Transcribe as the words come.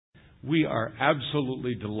We are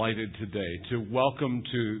absolutely delighted today to welcome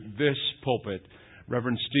to this pulpit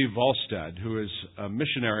Reverend Steve Volstad, who is a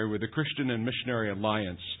missionary with the Christian and Missionary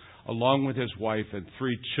Alliance, along with his wife and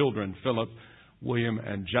 3 children, Philip, William,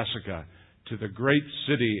 and Jessica, to the great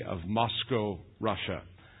city of Moscow, Russia.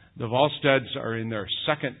 The Volstads are in their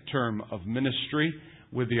 2nd term of ministry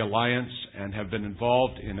with the Alliance and have been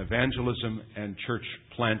involved in evangelism and church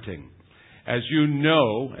planting. As you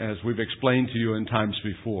know, as we've explained to you in times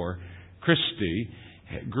before, Christy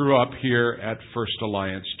grew up here at First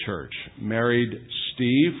Alliance Church, married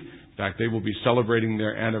Steve. In fact, they will be celebrating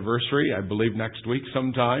their anniversary, I believe, next week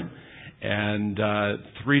sometime. And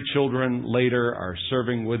 3 children later are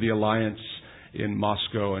serving with the Alliance in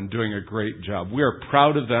Moscow and doing a great job. We are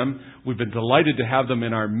proud of them. We've been delighted to have them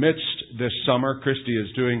in our midst this summer. Christy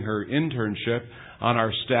is doing her internship on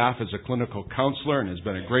our staff as a clinical counselor and has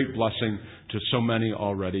been a great blessing to so many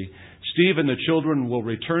already. Steve and the children will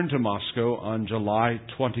return to Moscow on July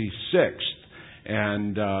 26th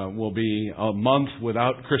and will be a month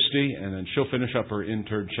without Christy, and then she'll finish up her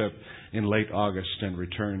internship in late August and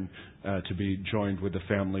return to be joined with the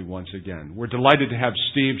family once again. We're delighted to have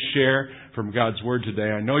Steve share from God's Word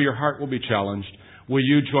today. I know your heart will be challenged. Will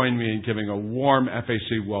you join me in giving a warm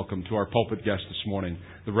FAC welcome to our pulpit guest this morning,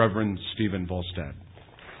 the Reverend Stephen Volstad.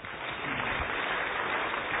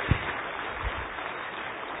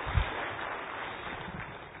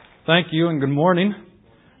 Thank you and good morning.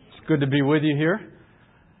 It's good to be with you here.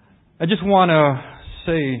 I just want to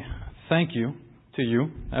say thank you to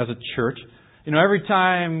you as a church. You know, every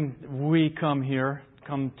time we come here,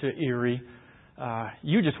 come to Erie,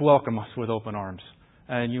 you just welcome us with open arms.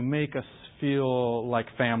 And you make us feel like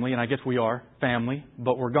family, and I guess we are family,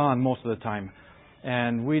 but we're gone most of the time.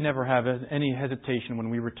 And we never have any hesitation when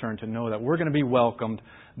we return to know that we're going to be welcomed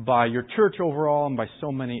by your church overall and by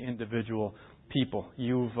so many individual people.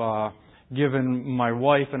 You've given my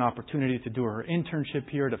wife an opportunity to do her internship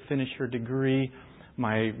here, to finish her degree.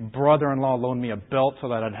 My brother-in-law loaned me a belt so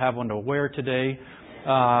that I'd have one to wear today.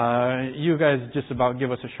 You guys just about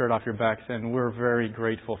give us a shirt off your backs, and we're very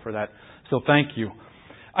grateful for that. So thank you.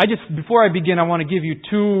 Before I begin, I want to give you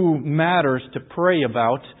 2 matters to pray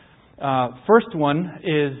about. First one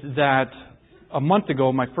is that a month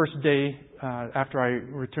ago, my first day after I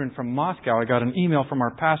returned from Moscow, I got an email from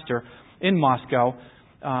our pastor in Moscow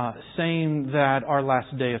saying that our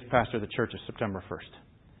last day as pastor of the church is September 1st,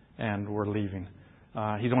 and we're leaving.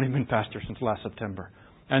 He's only been pastor since last September.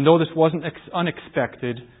 And though this wasn't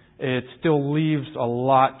unexpected, it still leaves a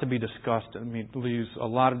lot to be discussed. It leaves a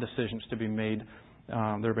lot of decisions to be made.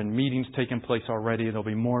 There have been meetings taking place already. There'll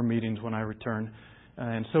be more meetings when I return.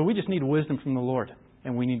 And so we just need wisdom from the Lord,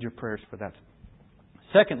 and we need your prayers for that.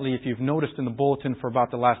 Secondly, if you've noticed in the bulletin for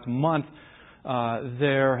about the last month,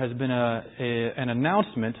 there has been an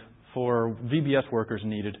announcement for VBS workers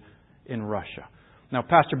needed in Russia. Now,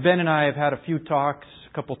 Pastor Ben and I have had a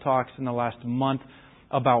couple talks in the last month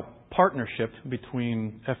about partnership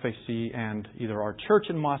between FAC and either our church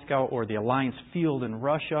in Moscow or the Alliance Field in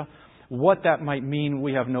Russia. What that might mean,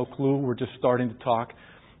 we have no clue. We're just starting to talk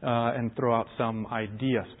and throw out some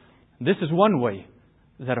ideas. This is one way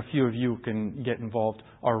that a few of you can get involved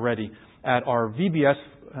already. At our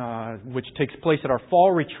VBS, which takes place at our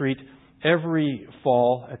fall retreat every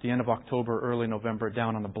fall at the end of October, early November,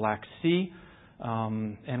 down on the Black Sea.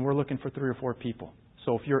 And we're looking for 3 or 4 people.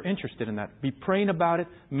 So if you're interested in that, be praying about it.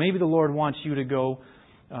 Maybe the Lord wants you to go.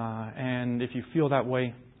 And if you feel that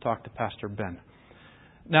way, talk to Pastor Ben.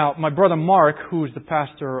 Now, my brother Mark, who is the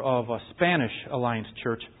pastor of a Spanish Alliance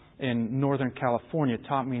church in Northern California,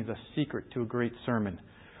 taught me the secret to a great sermon.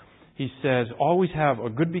 He says, always have a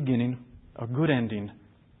good beginning, a good ending,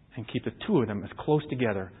 and keep the 2 of them as close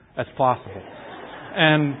together as possible.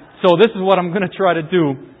 And so this is what I'm going to try to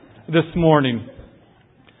do this morning.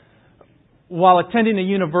 While attending a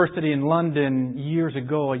university in London years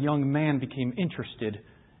ago, a young man became interested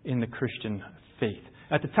in the Christian faith.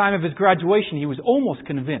 At the time of his graduation, he was almost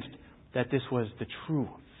convinced that this was the true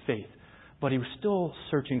faith. But he was still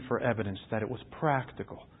searching for evidence that it was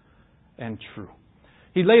practical and true.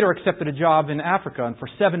 He later accepted a job in Africa and for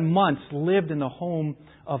 7 months lived in the home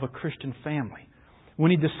of a Christian family.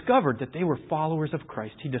 When he discovered that they were followers of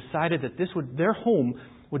Christ, he decided that their home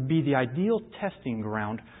would be the ideal testing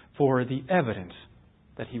ground for the evidence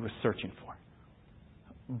that he was searching for.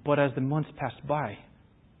 But as the months passed by,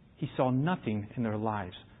 he saw nothing in their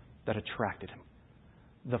lives that attracted him.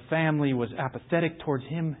 The family was apathetic towards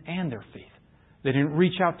him and their faith. They didn't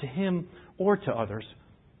reach out to him or to others,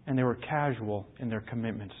 and they were casual in their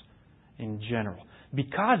commitments in general.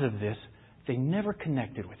 Because of this, they never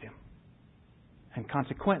connected with him. And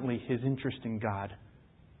consequently, his interest in God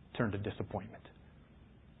turned to disappointment.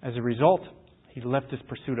 As a result, he left his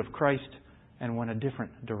pursuit of Christ and went a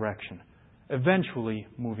different direction, eventually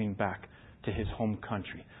moving back to his home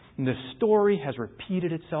country. And this story has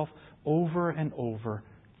repeated itself over and over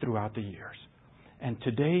throughout the years. And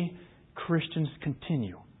today, Christians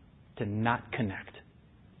continue to not connect,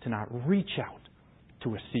 to not reach out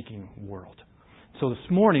to a seeking world. So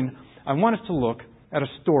this morning, I want us to look at a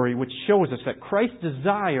story which shows us that Christ's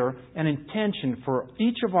desire and intention for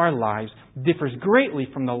each of our lives differs greatly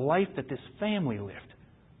from the life that this family lived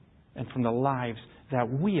and from the lives that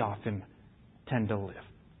we often tend to live.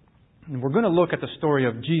 And we're going to look at the story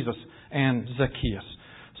of Jesus and Zacchaeus.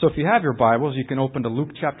 So if you have your Bibles, you can open to Luke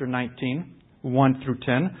chapter 19, 1 through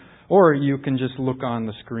 10, or you can just look on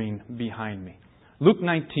the screen behind me. Luke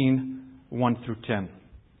 19, 1 through 10.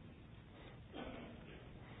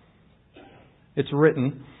 It's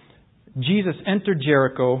written, Jesus entered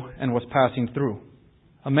Jericho and was passing through.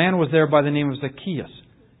 A man was there by the name of Zacchaeus.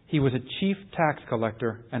 He was a chief tax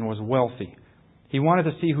collector and was wealthy. He wanted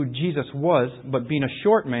to see who Jesus was, but being a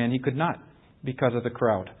short man, he could not because of the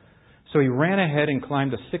crowd. So he ran ahead and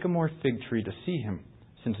climbed a sycamore fig tree to see him,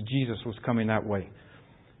 since Jesus was coming that way.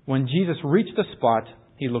 When Jesus reached the spot,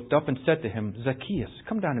 he looked up and said to him, Zacchaeus,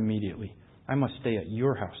 come down immediately. I must stay at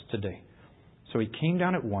your house today. So he came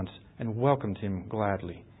down at once and welcomed him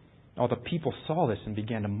gladly. All the people saw this and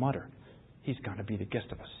began to mutter, he's going to be the guest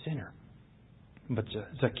of a sinner. But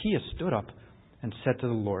Zacchaeus stood up and said to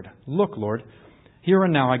the Lord, Look, Lord, here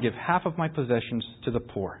and now I give half of my possessions to the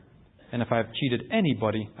poor. And if I have cheated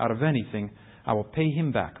anybody out of anything, I will pay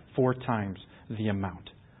him back 4 times the amount.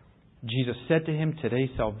 Jesus said to him, Today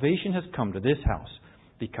salvation has come to this house,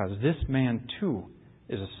 because this man too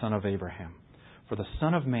is a son of Abraham. For the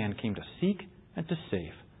Son of Man came to seek and to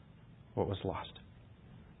save what was lost.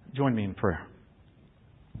 Join me in prayer.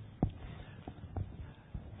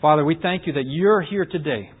 Father, we thank you that you're here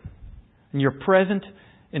today and you're present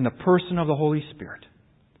in the person of the Holy Spirit.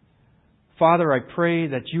 Father, I pray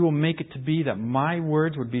that you will make it to be that my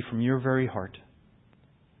words would be from your very heart.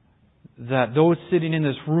 That those sitting in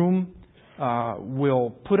this room will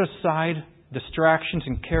put aside distractions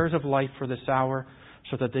and cares of life for this hour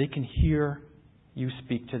so that they can hear you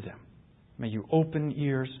speak to them. May you open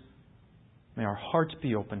ears. May our hearts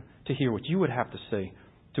be open to hear what you would have to say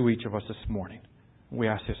to each of us this morning. We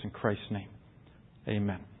ask this in Christ's name.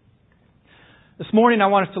 Amen. This morning I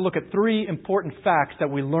want us to look at 3 important facts that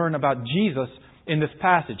we learn about Jesus in this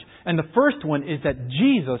passage. And the first one is that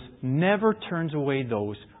Jesus never turns away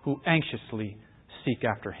those who anxiously seek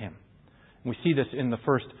after Him. We see this in the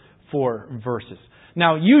first 4 verses.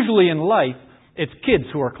 Now, usually in life, it's kids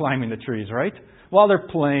who are climbing the trees, right? While they're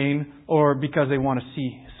playing or because they want to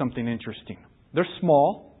see something interesting. They're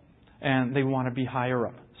small and they want to be higher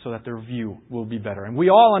up so that their view will be better. And we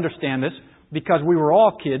all understand this because we were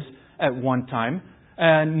all kids at one time.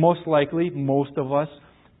 And most likely, most of us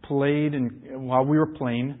played and while we were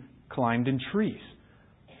playing, climbed in trees.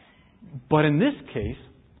 But in this case,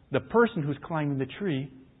 the person who's climbing the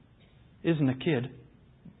tree isn't a kid,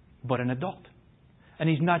 but an adult. And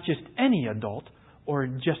he's not just any adult or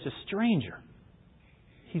just a stranger.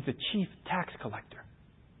 He's the chief tax collector.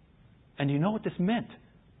 And you know what this meant?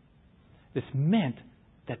 This meant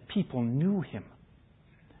that people knew him.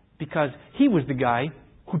 Because he was the guy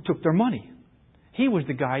who took their money. He was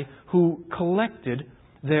the guy who collected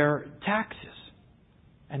their taxes.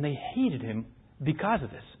 And they hated him because of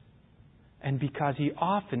this. And because he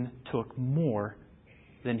often took more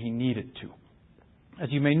than he needed to. As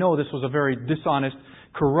you may know, this was a very dishonest,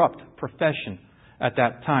 corrupt profession at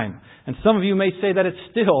that time. And some of you may say that it's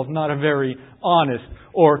still not a very honest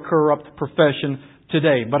or corrupt profession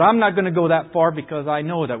today. But I'm not going to go that far because I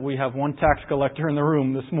know that we have one tax collector in the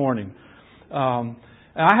room this morning. And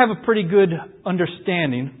I have a pretty good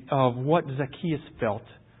understanding of what Zacchaeus felt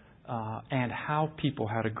and how people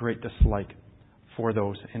had a great dislike for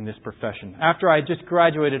those in this profession. After I just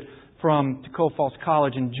graduated from Tacoma Falls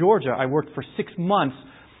College in Georgia, I worked for 6 months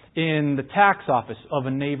in the tax office of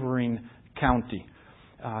a neighboring county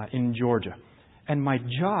in Georgia. And my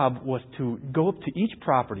job was to go up to each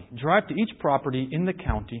property, drive to each property in the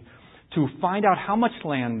county to find out how much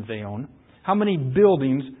land they own, how many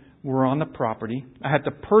buildings were on the property. I had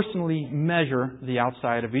to personally measure the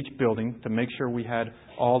outside of each building to make sure we had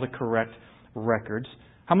all the correct records.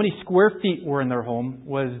 How many square feet were in their home?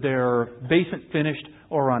 Was their basement finished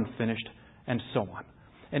or unfinished? And so on.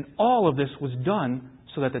 And all of this was done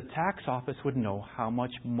so that the tax office would know how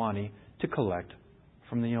much money to collect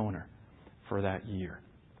from the owner for that year.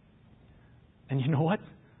 And you know what?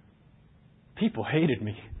 People hated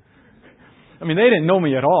me. I mean, they didn't know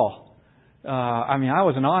me at all. I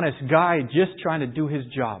was an honest guy just trying to do his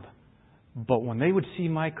job. But when they would see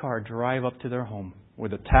my car drive up to their home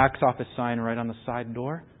with a tax office sign right on the side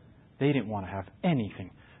door, they didn't want to have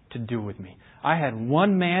anything to do with me. I had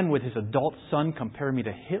one man with his adult son compare me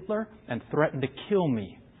to Hitler and threaten to kill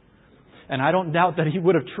me. And I don't doubt that he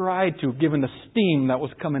would have tried to, given the steam that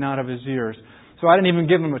was coming out of his ears. So I didn't even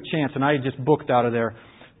give him a chance, and I just booked out of there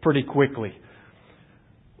pretty quickly.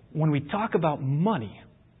 When we talk about money,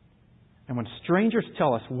 and when strangers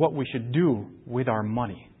tell us what we should do with our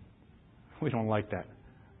money, we don't like that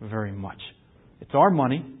very much. It's our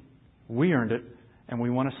money, we earned it, and we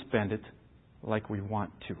want to spend it like we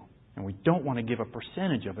want to. And we don't want to give a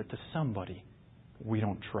percentage of it to somebody we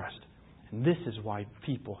don't trust. And this is why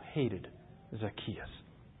people hated Zacchaeus.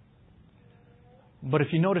 But if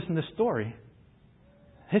you notice in this story,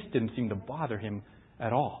 this didn't seem to bother him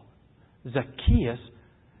at all. Zacchaeus,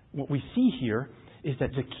 what we see here is that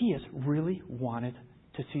Zacchaeus really wanted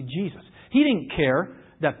to see Jesus. He didn't care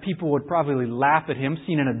that people would probably laugh at him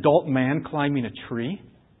seeing an adult man climbing a tree.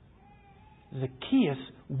 Zacchaeus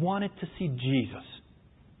wanted to see Jesus,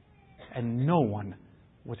 and no one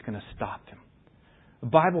was going to stop him. The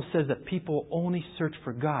Bible says that people only search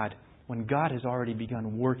for God when God has already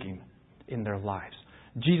begun working in their lives.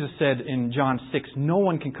 Jesus said in John 6, "No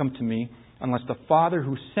one can come to me unless the Father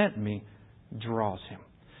who sent me draws him."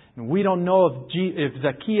 And we don't know if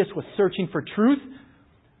Zacchaeus was searching for truth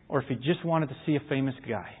or if he just wanted to see a famous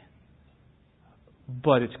guy.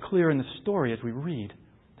 But it's clear in the story as we read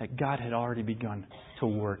that God had already begun to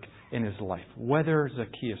work in his life, whether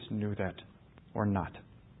Zacchaeus knew that or not.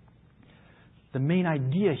 The main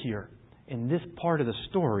idea here in this part of the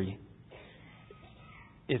story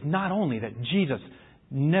is not only that Jesus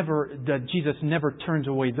never turns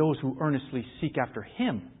away those who earnestly seek after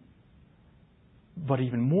Him, but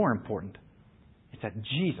even more important, is that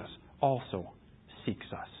Jesus also seeks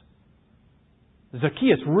us.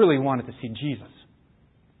 Zacchaeus really wanted to see Jesus.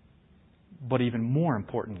 But even more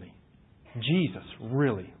importantly, Jesus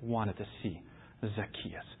really wanted to see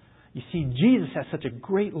Zacchaeus. You see, Jesus has such a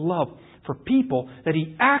great love for people that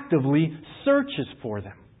He actively searches for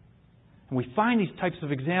them. And we find these types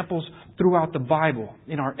of examples throughout the Bible,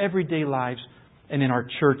 in our everyday lives and in our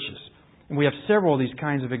churches. And we have several of these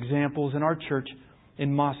kinds of examples in our church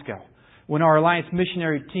in Moscow. When our Alliance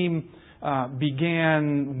missionary team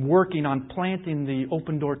began working on planting the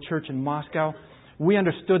Open Door Church in Moscow, we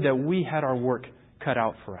understood that we had our work cut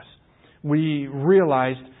out for us. We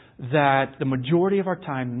realized that the majority of our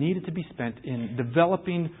time needed to be spent in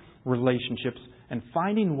developing relationships and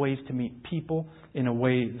finding ways to meet people in a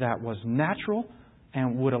way that was natural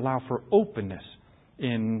and would allow for openness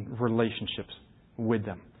in relationships with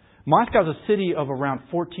them. Moscow is a city of around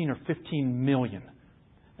 14 or 15 million.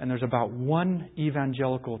 And there's about one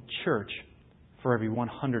evangelical church for every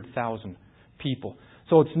 100,000 people.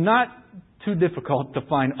 So it's not too difficult to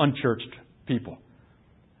find unchurched people.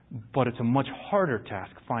 But it's a much harder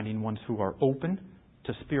task finding ones who are open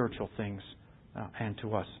to spiritual things and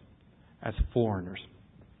to us as foreigners.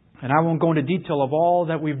 And I won't go into detail of all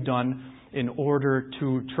that we've done in order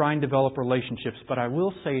to try and develop relationships, but I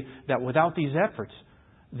will say that without these efforts,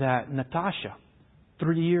 that Natasha,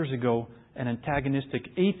 3 years ago, an antagonistic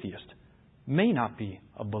atheist, may not be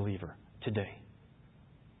a believer today.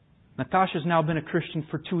 Natasha's now been a Christian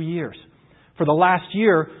for 2 years. For the last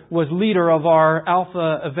year, was leader of our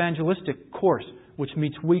Alpha Evangelistic course, which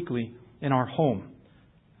meets weekly in our home.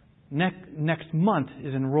 Next month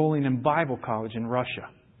is enrolling in Bible college in Russia.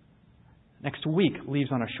 Next week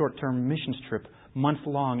leaves on a short-term missions trip,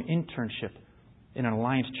 month-long internship in an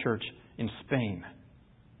Alliance church in Spain,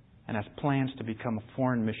 and has plans to become a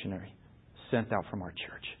foreign missionary sent out from our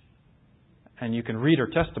church. And you can read her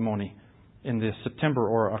testimony in the September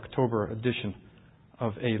or October edition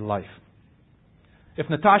of A Life. If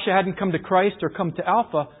Natasha hadn't come to Christ or come to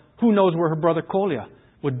Alpha, who knows where her brother Kolya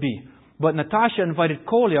would be. But Natasha invited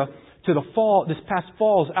Kolya to this past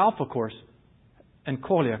fall's Alpha course, and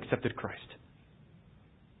Kolya accepted Christ.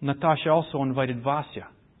 Natasha also invited Vasya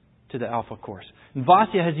to the Alpha course. And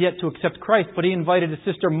Vasya has yet to accept Christ, but he invited his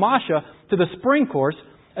sister Masha to the spring course,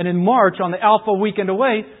 and in March, on the Alpha weekend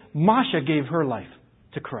away, Masha gave her life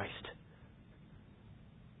to Christ.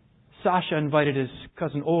 Sasha invited his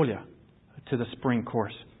cousin Olya to the spring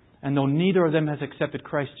course. And though neither of them has accepted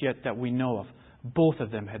Christ yet that we know of, both of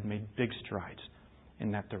them had made big strides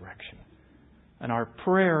in that direction. And our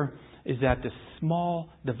prayer is that this small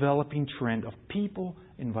developing trend of people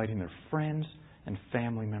inviting their friends and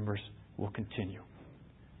family members will continue.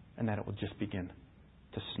 And that it will just begin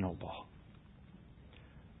to snowball.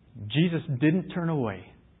 Jesus didn't turn away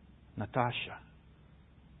Natasha.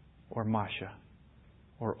 or Masha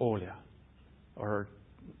or Olia or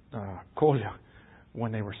Kolya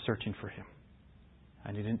when they were searching for Him.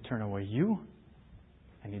 And He didn't turn away you,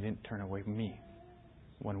 and He didn't turn away me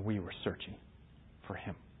when we were searching for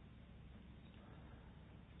Him.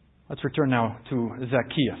 Let's return now to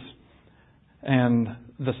Zacchaeus. And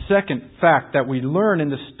the second fact that we learn in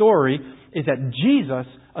the story is that Jesus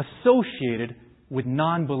associated with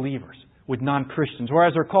non-believers, with non-Christians,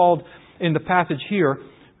 whereas they're called in the passage here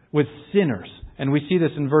with sinners. And we see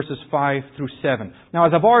this in verses 5 through 7. Now,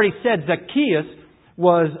 as I've already said, Zacchaeus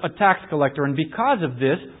was a tax collector, and because of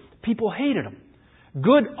this, people hated him.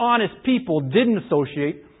 Good, honest people didn't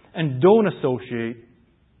associate and don't associate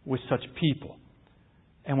with such people.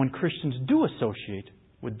 And when Christians do associate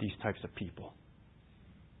with these types of people,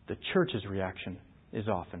 the church's reaction is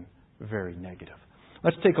often very negative.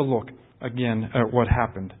 Let's take a look again at what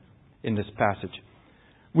happened in this passage.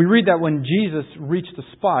 We read that when Jesus reached the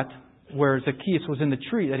spot where Zacchaeus was in the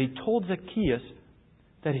tree, that He told Zacchaeus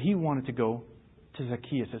that He wanted to go to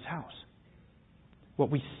Zacchaeus' house.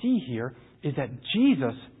 What we see here is that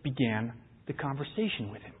Jesus began the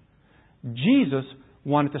conversation with him. Jesus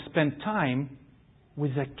wanted to spend time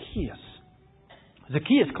with Zacchaeus.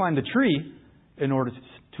 Zacchaeus climbed the tree in order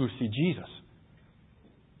to see Jesus.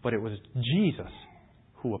 But it was Jesus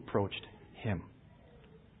who approached him.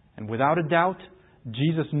 And without a doubt,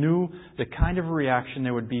 Jesus knew the kind of reaction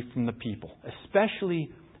there would be from the people, especially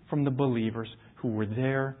from the believers who were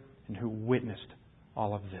there and who witnessed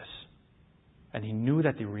all of this. And He knew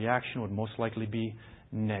that the reaction would most likely be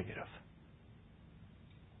negative.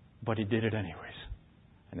 But He did it anyways.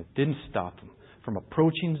 And it didn't stop Him from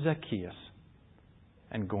approaching Zacchaeus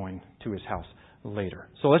and going to his house later.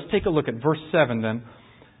 So let's take a look at verse 7 then,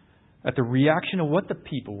 at the reaction of what the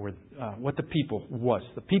people was.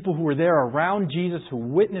 The people who were there around Jesus, who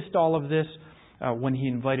witnessed all of this when He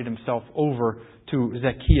invited Himself over to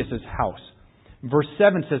Zacchaeus' house. Verse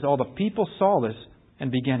 7 says, all the people saw this and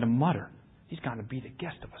began to mutter, "He's going to be the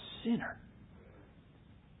guest of a sinner."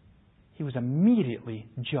 He was immediately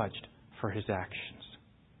judged for his actions.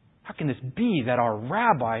 How can this be that our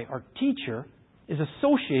rabbi, our teacher, is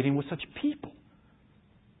associating with such people?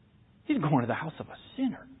 He's going to the house of a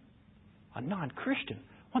sinner, a non-Christian.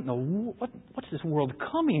 What's this world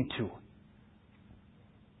coming to?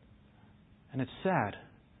 And it's sad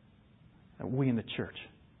that we in the church,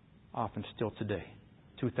 often still today,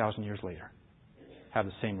 2,000 years later, have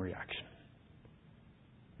the same reaction.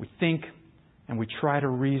 We think and we try to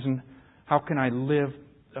reason, how can I live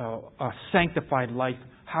a sanctified life?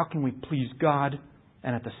 How can we please God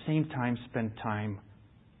and at the same time spend time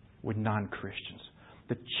with non-Christians?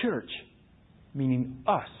 The church, meaning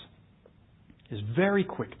us, is very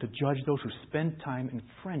quick to judge those who spend time in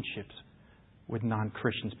friendships with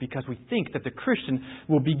non-Christians because we think that the Christian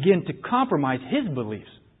will begin to compromise his beliefs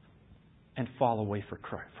and fall away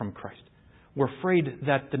from Christ. We're afraid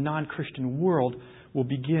that the non-Christian world will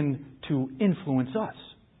begin to influence us.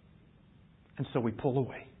 And so we pull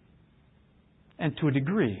away. And to a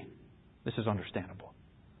degree, this is understandable.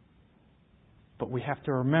 But we have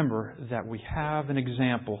to remember that we have an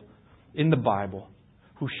example in the Bible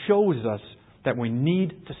who shows us that we need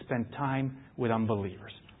to spend time with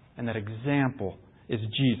unbelievers. And that example is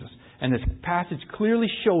Jesus. And this passage clearly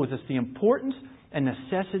shows us the importance and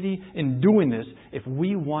necessity in doing this if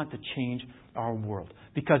we want to change our world.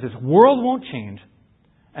 Because this world won't change,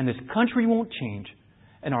 and this country won't change,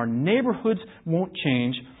 and our neighborhoods won't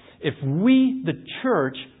change if we, the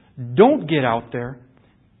church, don't get out there,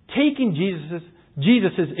 taking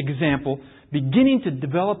Jesus' example, beginning to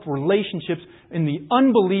develop relationships in the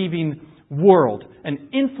unbelieving world and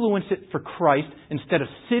influence it for Christ instead of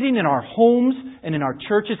sitting in our homes and in our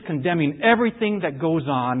churches condemning everything that goes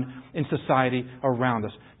on in society around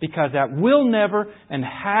us. Because that will never and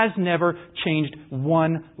has never changed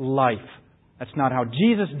one life. That's not how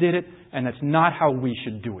Jesus did it, and that's not how we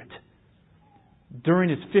should do it. During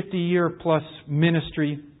his 50-year-plus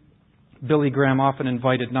ministry, Billy Graham often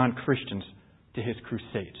invited non-Christians to his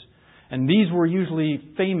crusades. And these were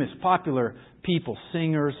usually famous, popular people,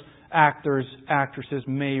 singers, actors, actresses,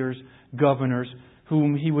 mayors, governors,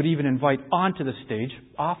 whom he would even invite onto the stage,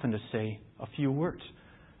 often to say a few words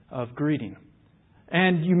of greeting.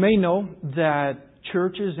 And you may know that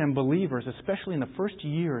churches and believers, especially in the first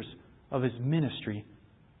years of his ministry,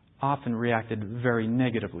 often reacted very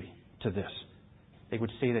negatively to this. They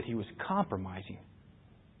would say that he was compromising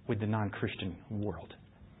with the non-Christian world.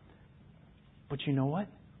 But you know what?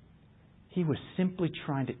 He was simply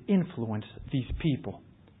trying to influence these people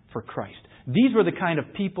for Christ. These were the kind of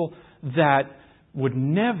people that would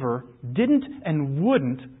never, didn't and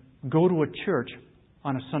wouldn't go to a church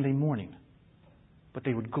on a Sunday morning, but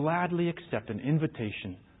they would gladly accept an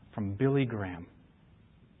invitation from Billy Graham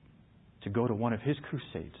to go to one of his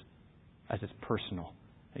crusades as his personal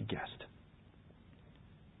guest.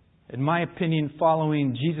 In my opinion,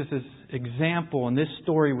 following Jesus' example in this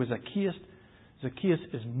story with Zacchaeus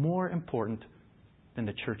is more important than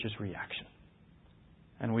the church's reaction.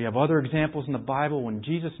 And we have other examples in the Bible when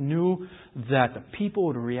Jesus knew that the people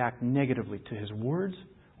would react negatively to His words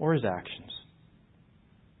or His actions.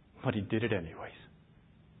 But He did it anyways.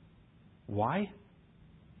 Why?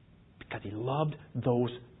 Because He loved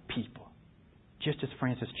those people. Just as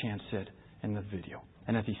Francis Chan said in the video.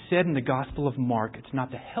 And as He said in the Gospel of Mark, it's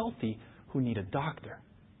not the healthy who need a doctor,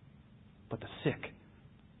 but the sick.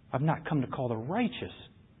 I've not come to call the righteous,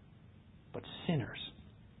 but sinners.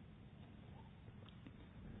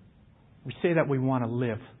 We say that we want to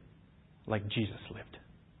live like Jesus lived.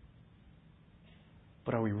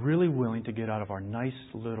 But are we really willing to get out of our nice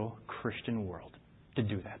little Christian world to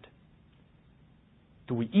do that?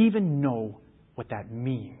 Do we even know what that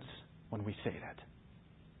means when we say that?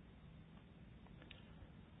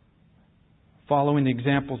 Following the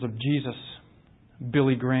examples of Jesus,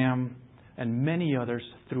 Billy Graham, and many others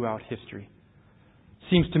throughout history,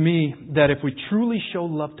 seems to me that if we truly show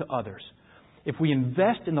love to others, if we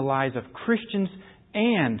invest in the lives of Christians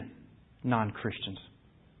and non-Christians,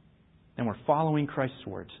 then we're following Christ's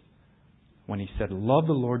words when He said, "Love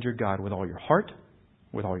the Lord your God with all your heart,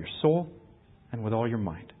 with all your soul, and with all your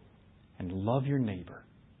mind, and love your neighbor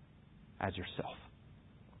as yourself."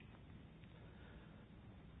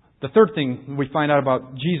 The third thing we find out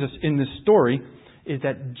about Jesus in this story is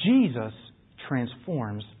that Jesus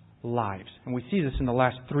transforms lives. And we see this in the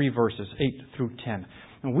last 3 verses, 8 through 10.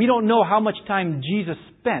 And we don't know how much time Jesus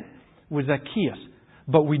spent with Zacchaeus,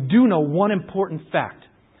 but we do know one important fact.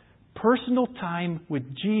 Personal time with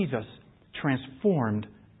Jesus transformed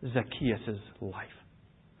Zacchaeus' life.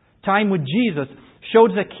 Time with Jesus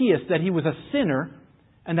showed Zacchaeus that he was a sinner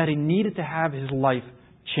and that he needed to have his life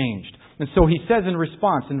changed. And so he says in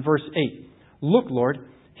response in verse 8, "Look, Lord,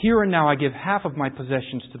 here and now I give half of my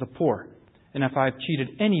possessions to the poor. And if I've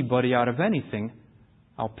cheated anybody out of anything,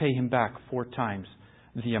 I'll pay him back 4 times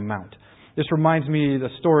the amount." This reminds me of the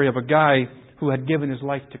story of a guy who had given his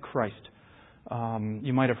life to Christ.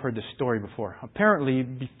 You might have heard this story before. Apparently,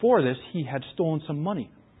 before this, he had stolen some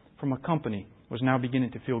money from a company, was now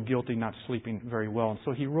beginning to feel guilty, not sleeping very well. And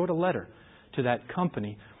so he wrote a letter to that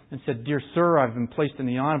company and said, "Dear sir, I've been placed in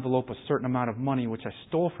the envelope a certain amount of money which I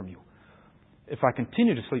stole from you. If I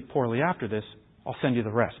continue to sleep poorly after this, I'll send you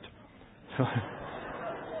the rest."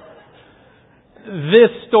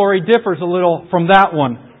 This story differs a little from that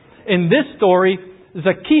one. In this story,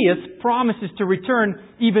 Zacchaeus promises to return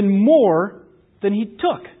even more than he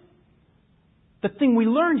took. The thing we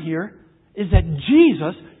learn here is that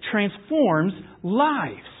Jesus transforms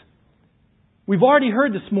lives. We've already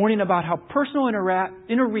heard this morning about how personal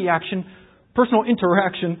interaction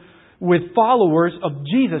with followers of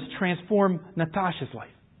Jesus transformed Natasha's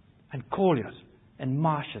life, and Kolya's, and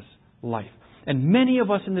Masha's life. And many of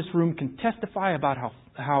us in this room can testify about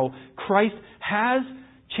how Christ has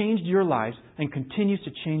changed your lives and continues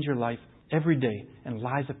to change your life every day and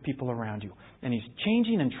lives of people around you. And He's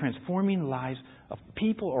changing and transforming lives of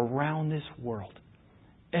people around this world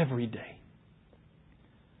every day.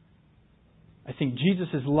 I think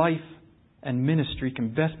Jesus' life and ministry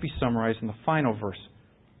can best be summarized in the final verse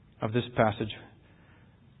of this passage,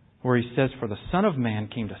 where He says, "For the Son of Man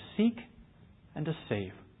came to seek and to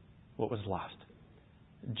save what was lost."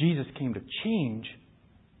 Jesus came to change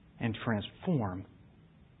and transform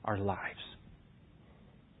our lives.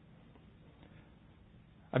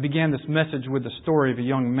 I began this message with the story of a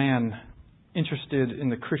young man interested in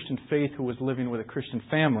the Christian faith who was living with a Christian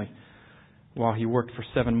family while he worked for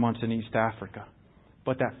 7 months in East Africa.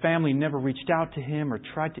 But that family never reached out to him or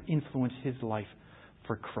tried to influence his life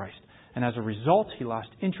for Christ. And as a result, he lost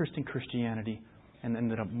interest in Christianity and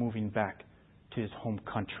ended up moving back to his home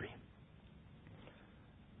country.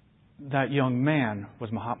 That young man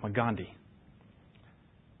was Mahatma Gandhi.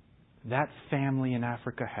 That family in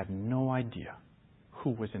Africa had no idea who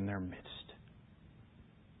was in their midst.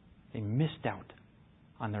 They missed out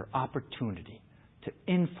on their opportunity to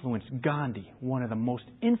influence Gandhi, one of the most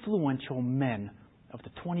influential men of the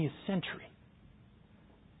 20th century,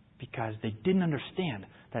 because they didn't understand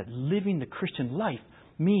that living the Christian life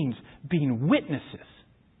means being witnesses,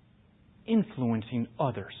 influencing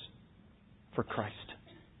others for Christ.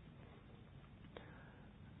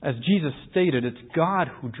 As Jesus stated, it's God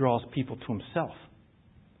who draws people to Himself.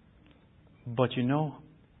 But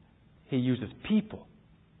He uses people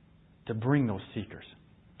to bring those seekers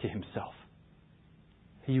to Himself.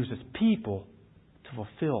 He uses people to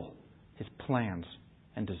fulfill His plans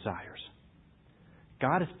and desires.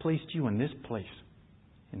 God has placed you in this place,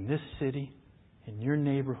 in this city, in your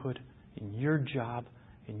neighborhood, in your job,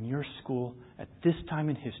 in your school, at this time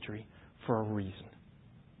in history for a reason.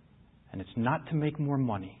 And it's not to make more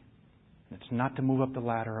money. And it's not to move up the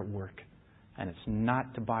ladder at work. And it's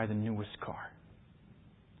not to buy the newest car.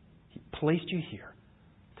 He placed you here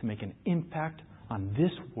to make an impact on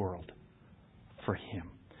this world for Him.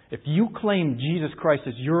 If you claim Jesus Christ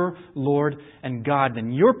as your Lord and God,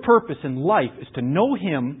 then your purpose in life is to know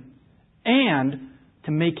Him and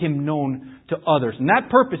to make Him known to others. And that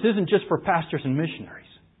purpose isn't just for pastors and missionaries.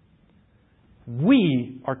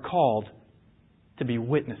 We are called to be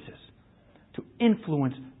witnesses, to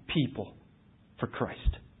influence people for Christ.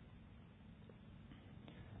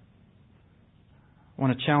 I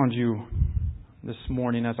want to challenge you this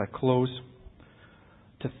morning as I close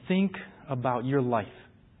to think about your life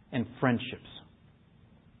and friendships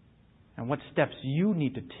and what steps you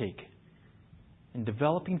need to take in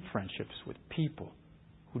developing friendships with people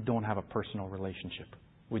who don't have a personal relationship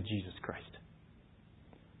with Jesus Christ.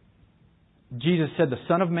 Jesus said the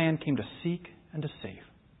Son of Man came to seek and to save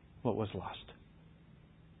what was lost.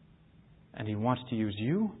 And He wants to use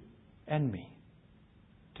you and me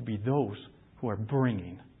to be those who are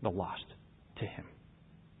bringing the lost to Him.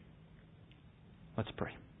 Let's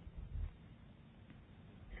pray.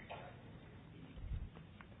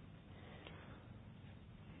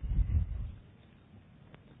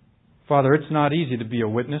 Father, it's not easy to be a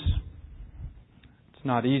witness. It's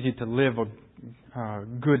not easy to live a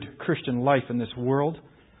good Christian life in this world.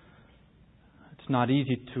 It's not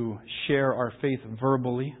easy to share our faith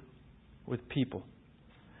verbally with people.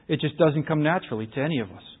 It just doesn't come naturally to any of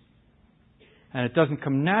us. And it doesn't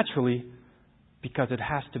come naturally because it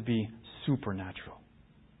has to be supernatural.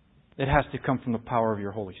 It has to come from the power of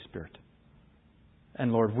your Holy Spirit.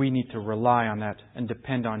 And Lord, we need to rely on that and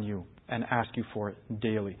depend on you and ask you for it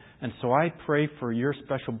daily. And so I pray for your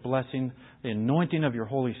special blessing, the anointing of your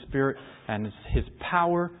Holy Spirit and His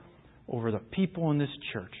power over the people in this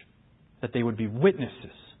church, that they would be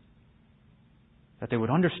witnesses, that they would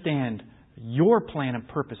understand your plan and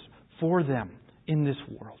purpose for them in this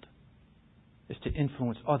world is to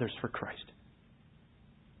influence others for Christ.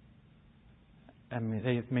 And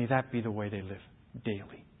may that be the way they live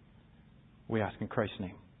daily. We ask in Christ's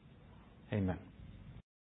name. Amen.